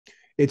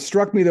it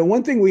struck me that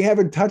one thing we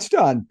haven't touched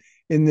on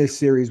in this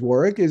series,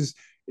 Warwick, is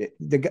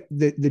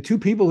the two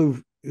people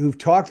who've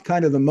talked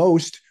kind of the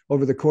most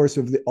over the course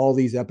of all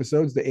these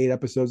episodes, the 8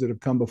 episodes that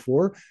have come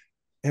before,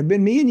 have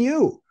been me and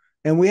you.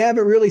 And we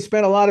haven't really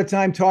spent a lot of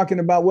time talking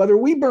about whether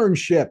we burn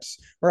ships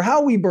or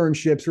how we burn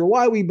ships or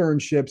why we burn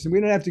ships. And we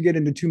don't have to get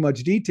into too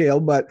much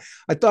detail, but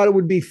I thought it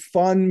would be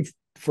fun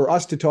for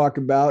us to talk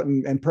about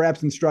and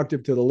perhaps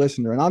instructive to the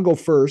listener. And I'll go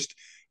first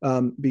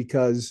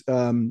because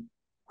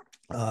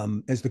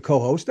as the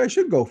co-host, I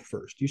should go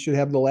first. You should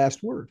have the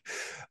last word.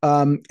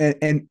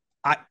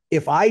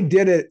 If I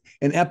did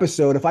an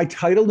episode, if I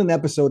titled an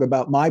episode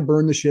about my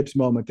burn the ships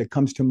moment that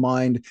comes to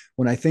mind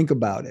when I think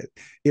about it,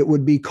 it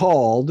would be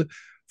called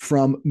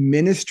From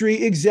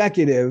Ministry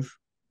Executive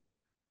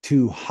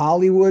to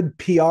Hollywood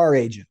PR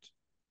Agent,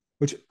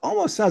 which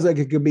almost sounds like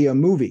it could be a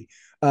movie.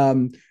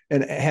 And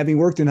having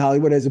worked in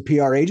Hollywood as a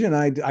PR agent,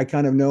 I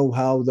kind of know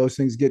how those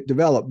things get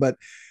developed. But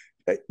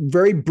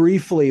very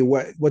briefly,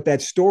 what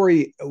that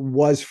story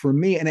was for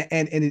me, and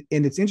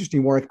it's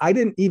interesting, Warwick. I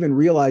didn't even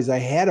realize I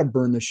had a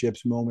burn the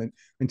ships moment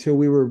until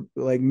we were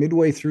like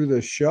midway through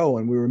the show,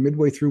 and we were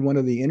midway through one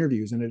of the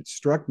interviews, and it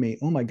struck me,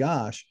 oh my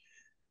gosh,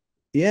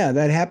 yeah,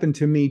 that happened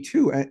to me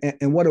too.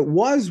 And what it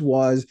was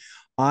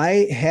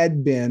I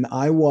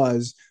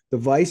was the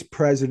vice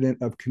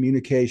president of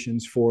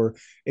communications for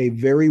a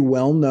very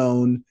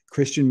well-known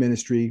Christian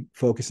ministry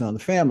focused on the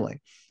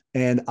family.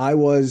 And I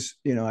was,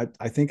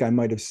 I think I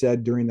might have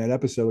said during that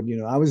episode,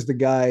 I was the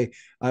guy,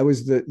 I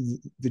was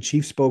the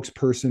chief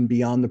spokesperson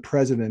beyond the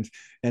president.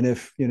 And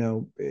if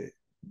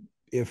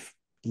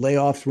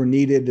layoffs were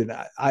needed, and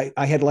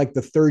I had like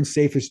the third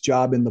safest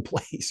job in the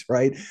place,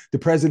 right? The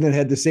president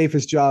had the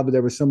safest job, but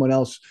there was someone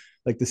else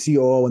like the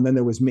COO, and then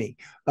there was me.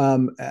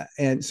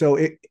 And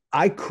so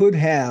I could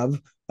have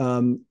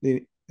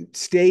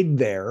stayed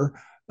there,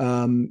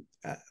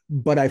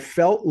 but I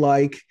felt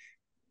like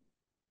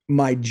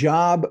my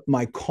job,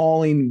 my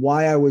calling,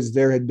 why I was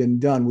there had been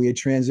done. We had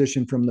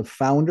transitioned from the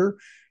founder,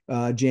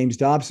 James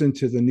Dobson,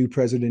 to the new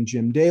president,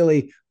 Jim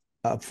Daly,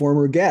 a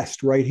former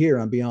guest right here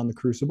on Beyond the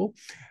Crucible.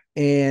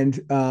 And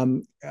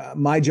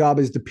my job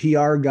as the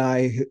PR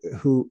guy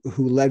who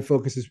led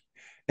Focus's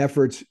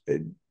efforts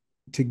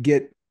to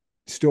get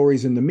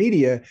stories in the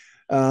media,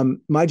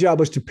 my job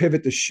was to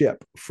pivot the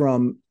ship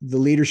from the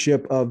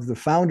leadership of the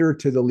founder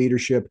to the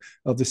leadership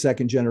of the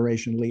second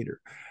generation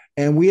leader.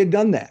 And we had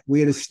done that.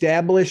 We had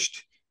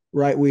established,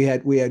 right? We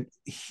had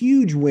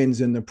huge wins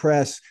in the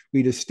press.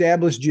 We'd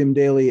established Jim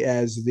Daly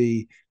as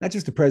not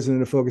just the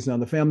president of Focus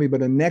on the Family,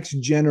 but a next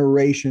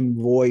generation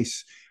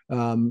voice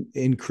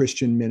in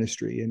Christian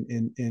ministry,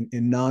 in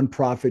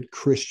nonprofit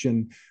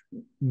Christian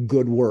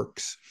good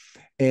works.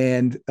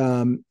 And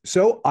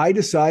so I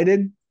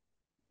decided,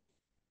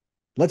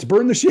 let's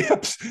burn the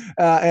ships.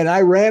 And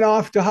I ran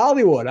off to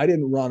Hollywood. I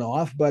didn't run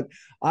off, but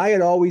I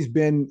had always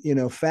been,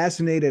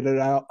 fascinated.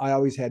 And I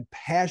always had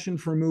passion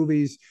for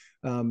movies.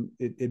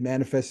 It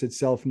manifests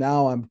itself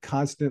now. I'm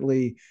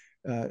constantly,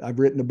 I've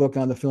written a book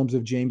on the films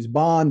of James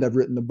Bond. I've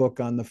written the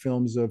book on the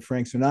films of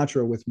Frank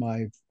Sinatra with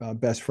my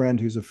best friend,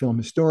 who's a film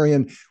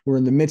historian. We're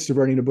in the midst of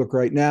writing a book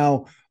right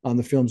now on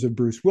the films of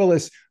Bruce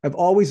Willis. I've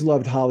always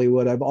loved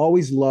Hollywood. I've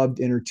always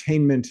loved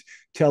entertainment,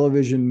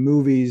 television,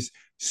 movies.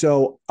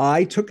 So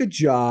I took a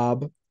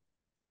job,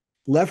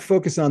 left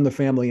Focus on the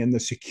Family and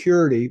the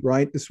security,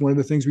 right? This is one of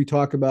the things we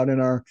talk about in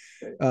our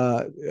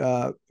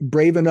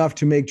brave enough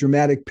to make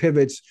dramatic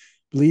pivots,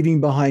 leaving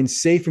behind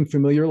safe and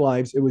familiar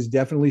lives. It was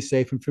definitely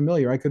safe and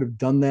familiar. I could have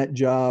done that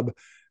job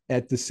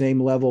at the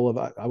same level of,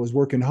 I was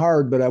working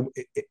hard, but I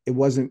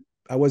wasn't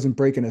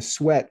breaking a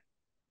sweat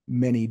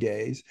many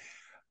days.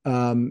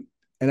 And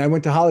I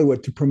went to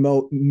Hollywood to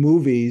promote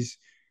movies,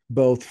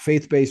 both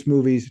faith-based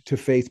movies to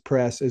faith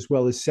press, as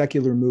well as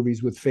secular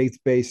movies with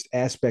faith-based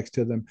aspects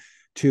to them,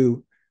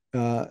 to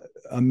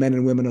men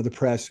and women of the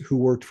press who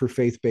worked for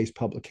faith-based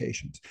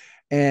publications.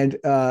 And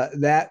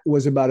that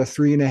was about a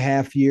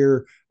 3.5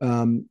 year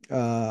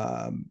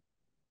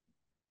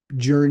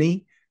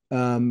journey.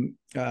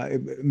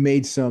 It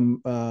made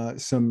some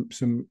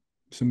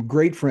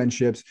great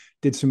friendships,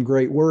 did some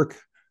great work.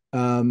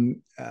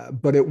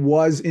 But it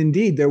was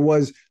indeed, there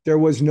was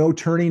no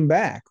turning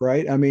back,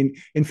 right? I mean,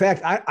 in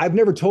fact, I've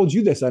never told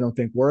you this, I don't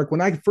think, Warwick.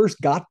 When I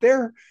first got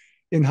there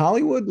in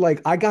Hollywood,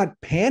 like I got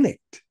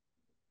panicked,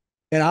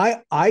 and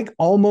I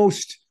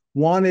almost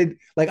wanted,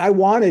 like I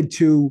wanted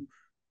to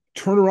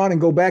turn around and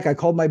go back. I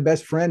called my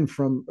best friend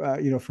from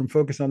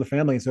Focus on the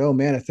Family and said, "Oh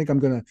man, I think I'm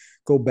going to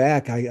go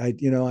back.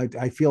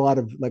 I feel out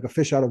of like a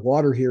fish out of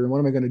water here. And what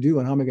am I going to do?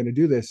 And how am I going to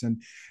do this?"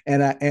 And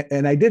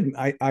I didn't.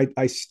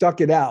 I stuck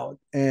it out,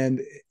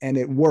 and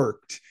it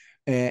worked.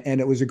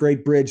 And it was a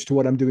great bridge to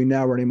what I'm doing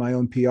now, running my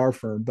own PR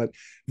firm. But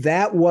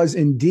that was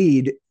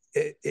indeed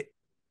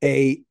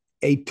a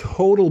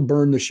total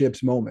burn the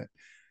ships moment.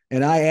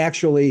 And I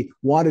actually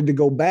wanted to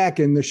go back,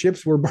 and the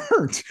ships were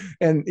burnt,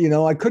 and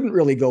I couldn't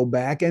really go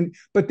back.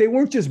 But they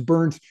weren't just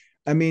burnt.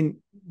 I mean,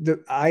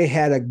 I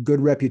had a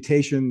good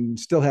reputation,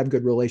 still have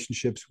good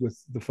relationships with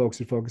the folks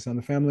who Focus on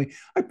the Family.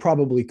 I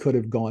probably could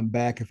have gone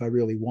back if I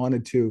really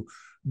wanted to,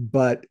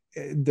 but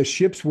the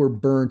ships were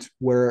burnt,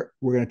 where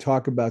we're going to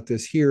talk about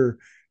this here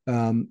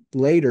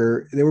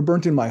later. They were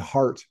burnt in my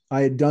heart.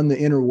 I had done the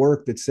inner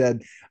work that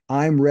said,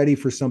 I'm ready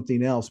for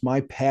something else.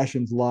 My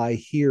passions lie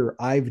here.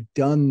 I've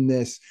done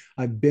this.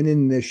 I've been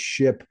in this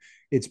ship.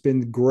 It's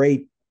been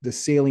great. The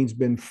sailing's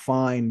been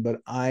fine, but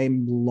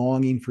I'm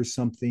longing for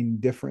something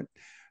different,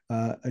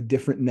 a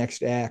different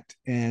next act.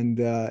 And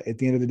at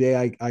the end of the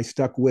day, I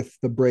stuck with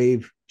the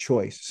brave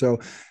choice. So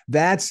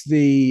that's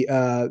the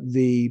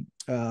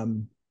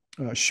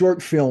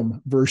short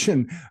film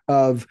version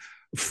of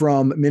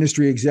From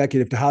Ministry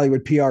Executive to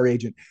Hollywood PR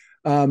Agent.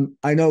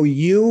 I know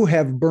you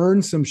have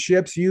burned some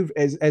ships. You've,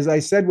 as I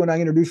said when I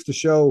introduced the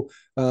show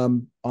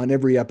on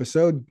every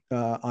episode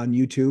on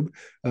YouTube,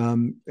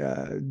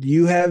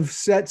 you have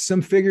set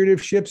some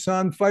figurative ships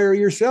on fire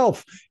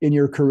yourself in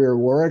your career,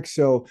 Warwick.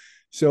 So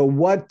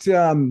what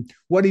do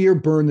your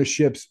burn the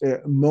ships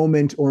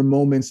moment or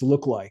moments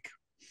look like?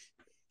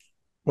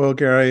 Well,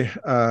 Gary,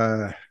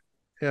 yeah,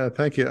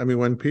 thank you. I mean,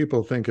 when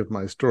people think of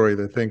my story,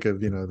 they think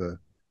of, the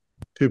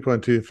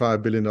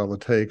 $2.25 billion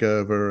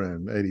takeover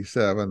in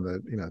 87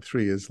 that,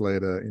 3 years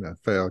later,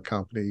 failed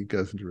company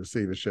goes into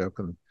receivership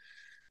and,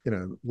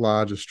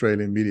 large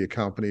Australian media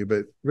company.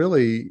 But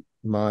really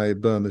my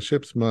burn the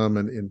ships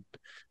moment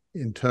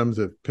in terms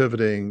of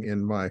pivoting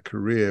in my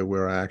career,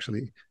 where I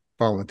actually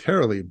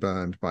voluntarily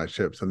burned my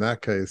ships. In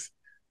that case,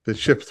 the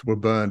ships were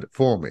burned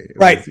for me.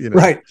 Right. It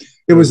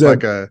was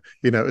like a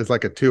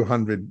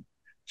 200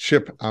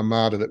 ship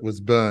armada that was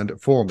burned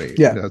for me.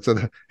 Yeah. So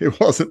it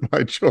wasn't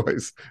my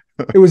choice.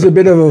 It was a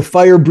bit of a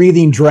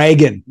fire-breathing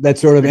dragon that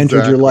sort of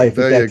entered your life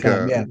there at you that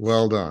time. go. Yeah.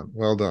 Well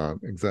done.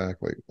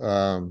 Exactly.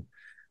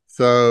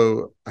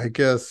 So I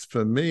guess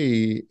for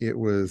me, it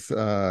was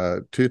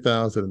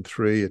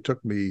 2003. It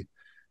took me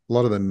a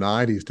lot of the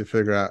 90s to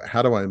figure out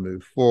how do I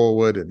move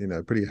forward,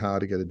 and pretty hard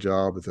to get a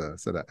job as a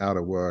sort of out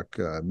of work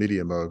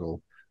media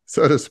mogul,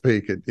 so to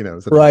speak. It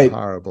sort of right.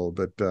 horrible,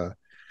 but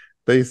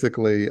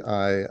basically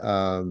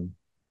I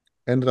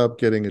ended up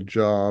getting a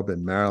job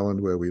in Maryland,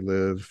 where we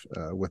live,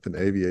 with an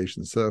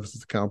aviation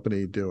services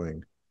company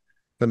doing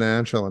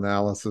financial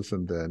analysis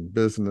and then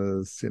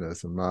business,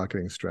 some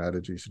marketing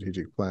strategy,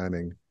 strategic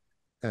planning.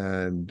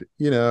 And,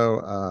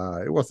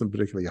 it wasn't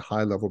particularly a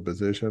high level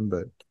position,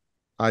 but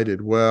I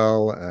did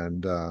well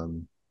and,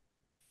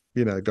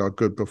 got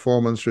good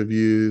performance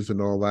reviews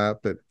and all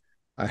that. But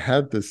I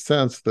had this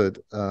sense that,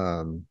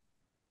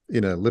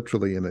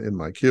 literally in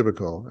my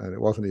cubicle, and it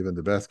wasn't even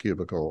the best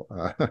cubicle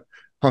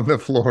on the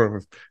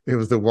floor. It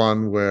was the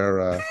one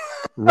where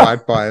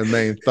right by a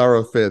main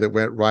thoroughfare that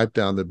went right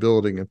down the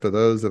building. And for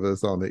those of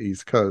us on the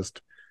East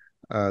Coast,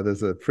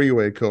 there's a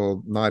freeway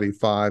called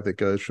 95 that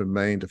goes from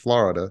Maine to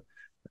Florida.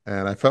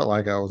 And I felt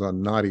like I was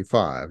on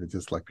 95. It's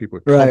just like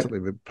people would constantly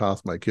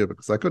pass my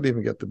cubicle. So I couldn't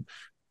even get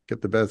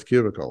the best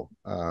cubicle.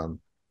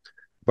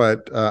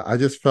 But I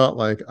just felt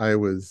like I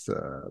was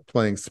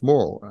playing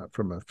small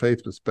from a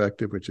faith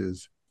perspective, which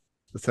is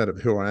the set of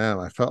who I am.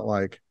 I felt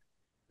like,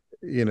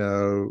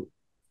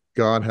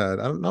 God had,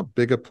 not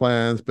bigger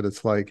plans, but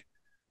it's like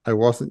I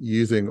wasn't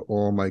using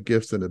all my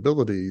gifts and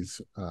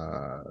abilities,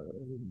 for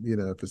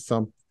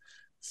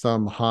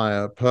some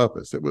higher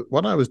purpose.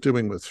 What I was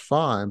doing was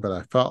fine, but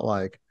I felt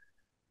like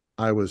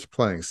I was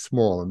playing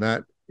small, and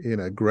that,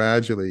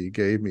 gradually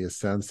gave me a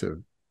sense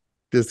of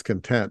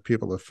discontent.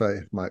 People of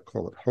faith might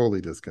call it holy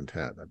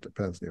discontent. That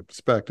depends on your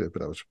perspective,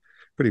 but it was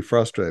pretty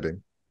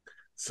frustrating.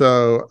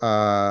 So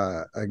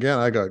again,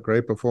 I got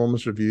great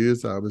performance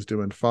reviews. I was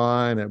doing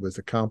fine. It was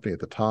a company at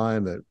the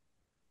time that,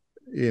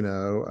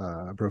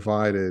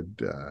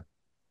 provided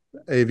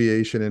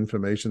aviation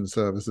information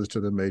services to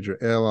the major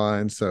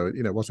airlines. So,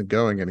 it wasn't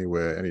going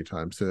anywhere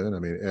anytime soon. I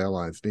mean,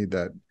 airlines need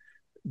that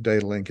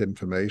data link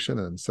information.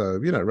 And so,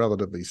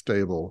 relatively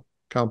stable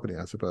company,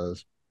 I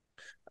suppose.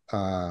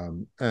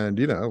 And,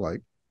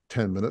 like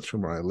 10 minutes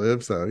from where I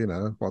live. So,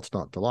 what's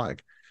not to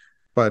like?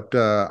 But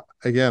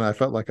again, I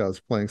felt like I was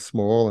playing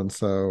small. And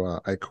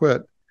so I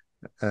quit.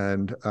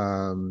 And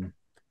right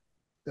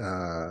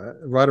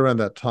around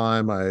that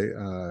time, I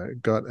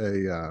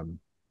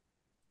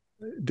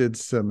did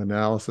some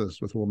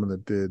analysis with a woman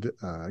that did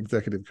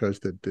executive coach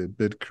that did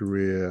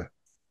mid-career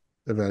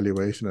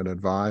evaluation and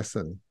advice.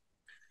 And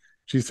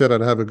she said I'd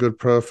have a good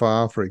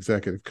profile for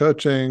executive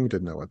coaching,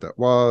 didn't know what that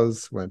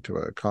was, went to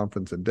a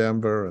conference in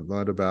Denver and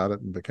learned about it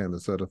and became a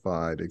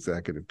certified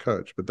executive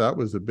coach. But that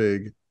was a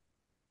big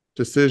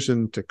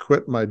decision to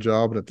quit my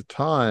job. And at the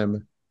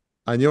time,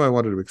 I knew I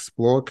wanted to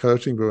explore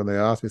coaching, but when they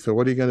asked me, so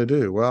what are you going to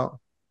do? Well,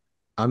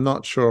 I'm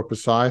not sure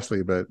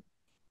precisely, but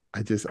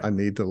I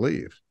need to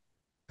leave.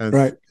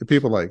 And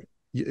people are like,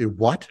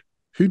 what?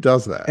 Who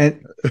does that?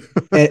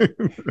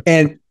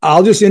 And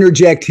I'll just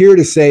interject here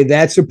to say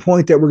that's a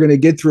point that we're going to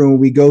get through when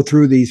we go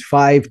through these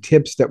 5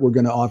 tips that we're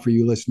going to offer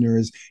you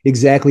listeners,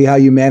 exactly how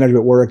you manage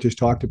what Warwick just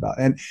talked about.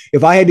 And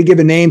if I had to give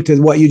a name to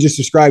what you just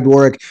described,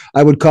 Warwick,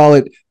 I would call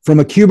it from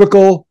a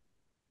cubicle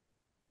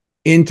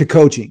into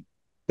coaching.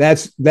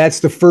 That's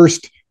the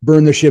first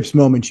burn the ships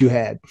moment you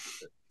had.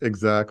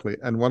 Exactly.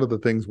 And one of the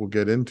things we'll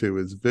get into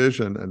is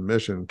vision and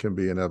mission can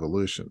be an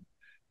evolution.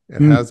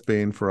 It has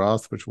been for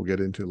us, which we'll get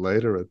into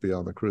later at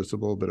Beyond the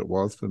Crucible, but it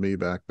was for me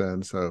back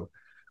then. So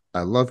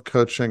I love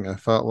coaching. I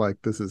felt like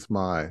this is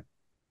my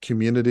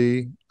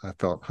community. I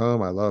felt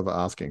home. I love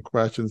asking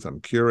questions.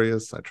 I'm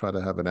curious. I try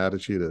to have an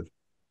attitude of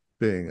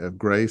being of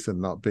grace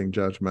and not being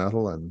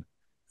judgmental. And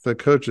the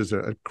coaches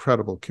are a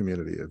credible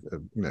community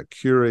of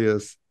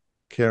curious,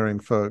 caring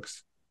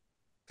folks.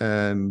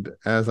 And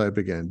as I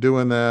began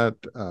doing that,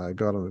 I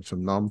got on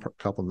some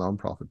couple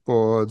nonprofit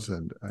boards,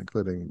 and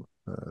including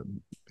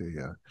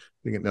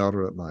being an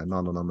elder at my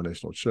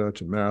non-denominational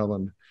church in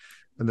Maryland.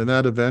 And then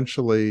that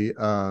eventually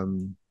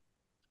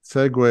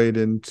segued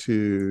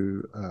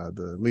into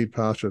the lead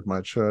pastor of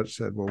my church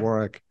said, well,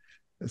 Warwick,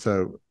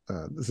 so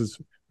this is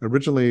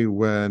originally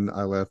when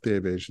I left the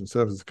aviation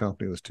services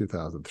company. It was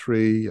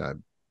 2003. I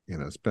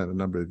spent a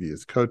number of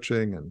years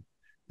coaching and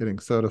getting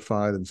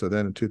certified. And so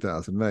then in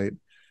 2008,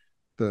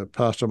 the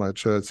pastor of my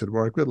church said,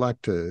 Warwick, we'd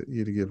like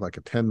you to give like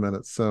a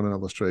 10-minute sermon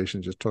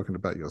illustration just talking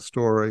about your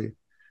story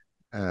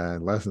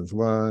and lessons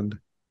learned.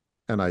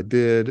 And I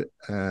did.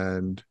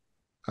 And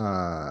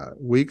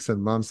weeks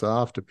and months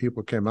after,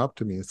 people came up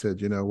to me and said,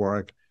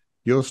 Warwick,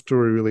 your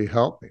story really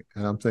helped me.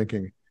 And I'm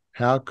thinking,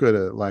 how could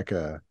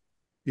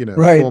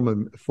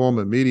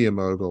former media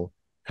mogul,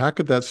 how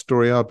could that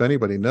story help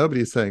anybody?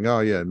 Nobody's saying,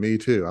 oh yeah, me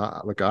too.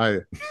 I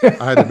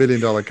had a $1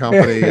 billion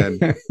company,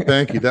 and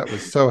thank you. That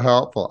was so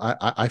helpful.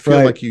 I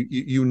feel like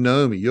you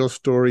know me. Your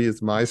story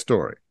is my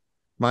story.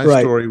 My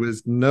story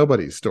was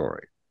nobody's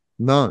story.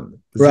 None.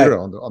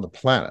 Zero on the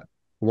planet.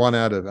 One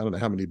out of, I don't know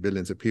how many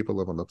billions of people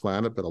live on the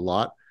planet, but a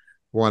lot.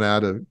 One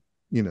out of,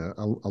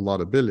 a lot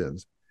of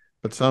billions.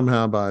 But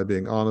somehow by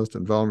being honest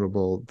and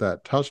vulnerable,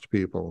 that touched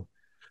people.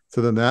 So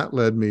then that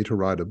led me to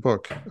write a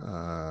book,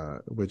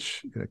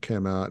 which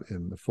came out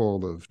in the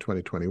fall of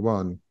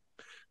 2021,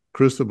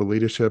 Crucible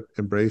Leadership,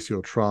 Embrace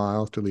Your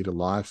Trials to Lead a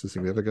Life of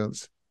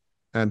Significance,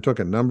 and took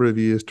a number of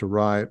years to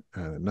write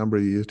and a number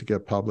of years to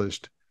get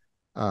published.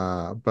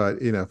 But,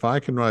 if I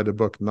can write a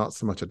book, not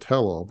so much a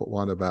tell-all, but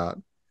one about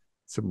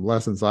some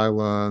lessons I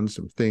learned,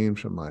 some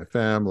themes from my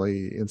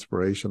family,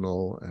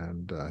 inspirational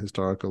and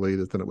historical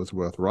leaders, then it was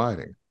worth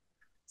writing.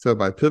 So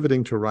by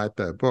pivoting to write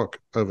that book,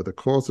 over the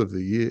course of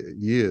the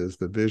years,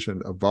 the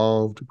vision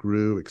evolved,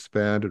 grew,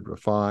 expanded,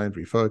 refined,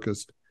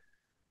 refocused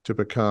to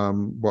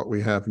become what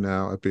we have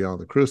now at Beyond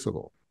the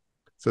Crucible.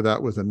 So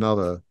that was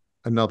another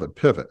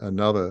pivot,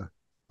 another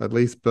at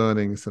least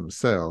burning some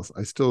sails.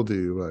 I still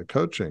do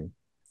coaching,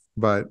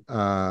 but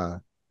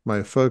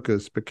my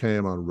focus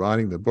became on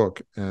writing the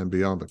book and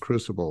Beyond the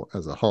Crucible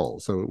as a whole.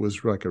 So it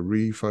was like a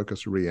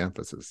refocus,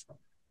 re-emphasis.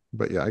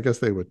 But yeah, I guess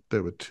there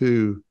were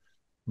two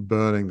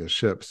burning the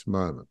ships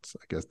moments.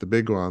 I guess the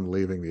big one,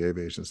 leaving the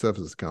aviation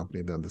services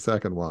company, then the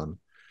second one,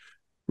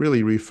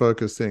 really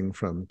refocusing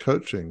from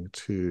coaching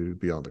to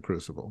Beyond the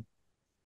Crucible.